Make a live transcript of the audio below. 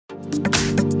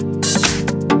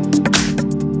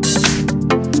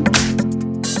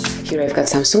Here I've got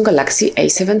Samsung Galaxy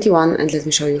A71 and let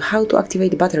me show you how to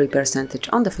activate battery percentage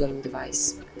on the following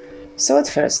device. So at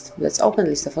first, let's open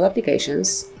list of all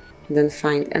applications, then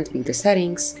find and pick the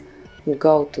settings,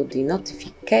 go to the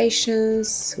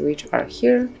notifications, which are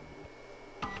here,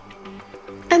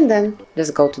 and then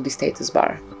just go to the status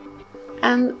bar.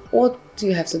 And what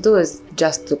you have to do is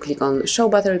just to click on show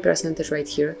battery percentage right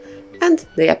here, and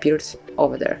they appeared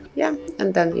over there, yeah,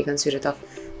 and then you can switch it off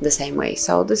the same way.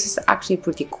 So this is actually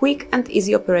pretty quick and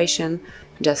easy operation.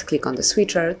 Just click on the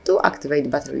switcher to activate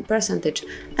battery percentage,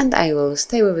 and I will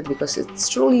stay with it because it's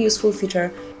truly useful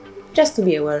feature just to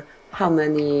be aware how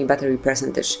many battery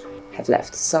percentage have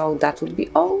left. So that would be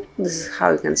all. This is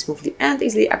how you can smoothly and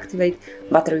easily activate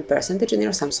battery percentage in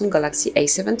your Samsung Galaxy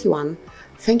A71.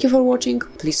 Thank you for watching,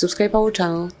 please subscribe our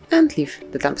channel and leave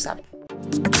the thumbs up.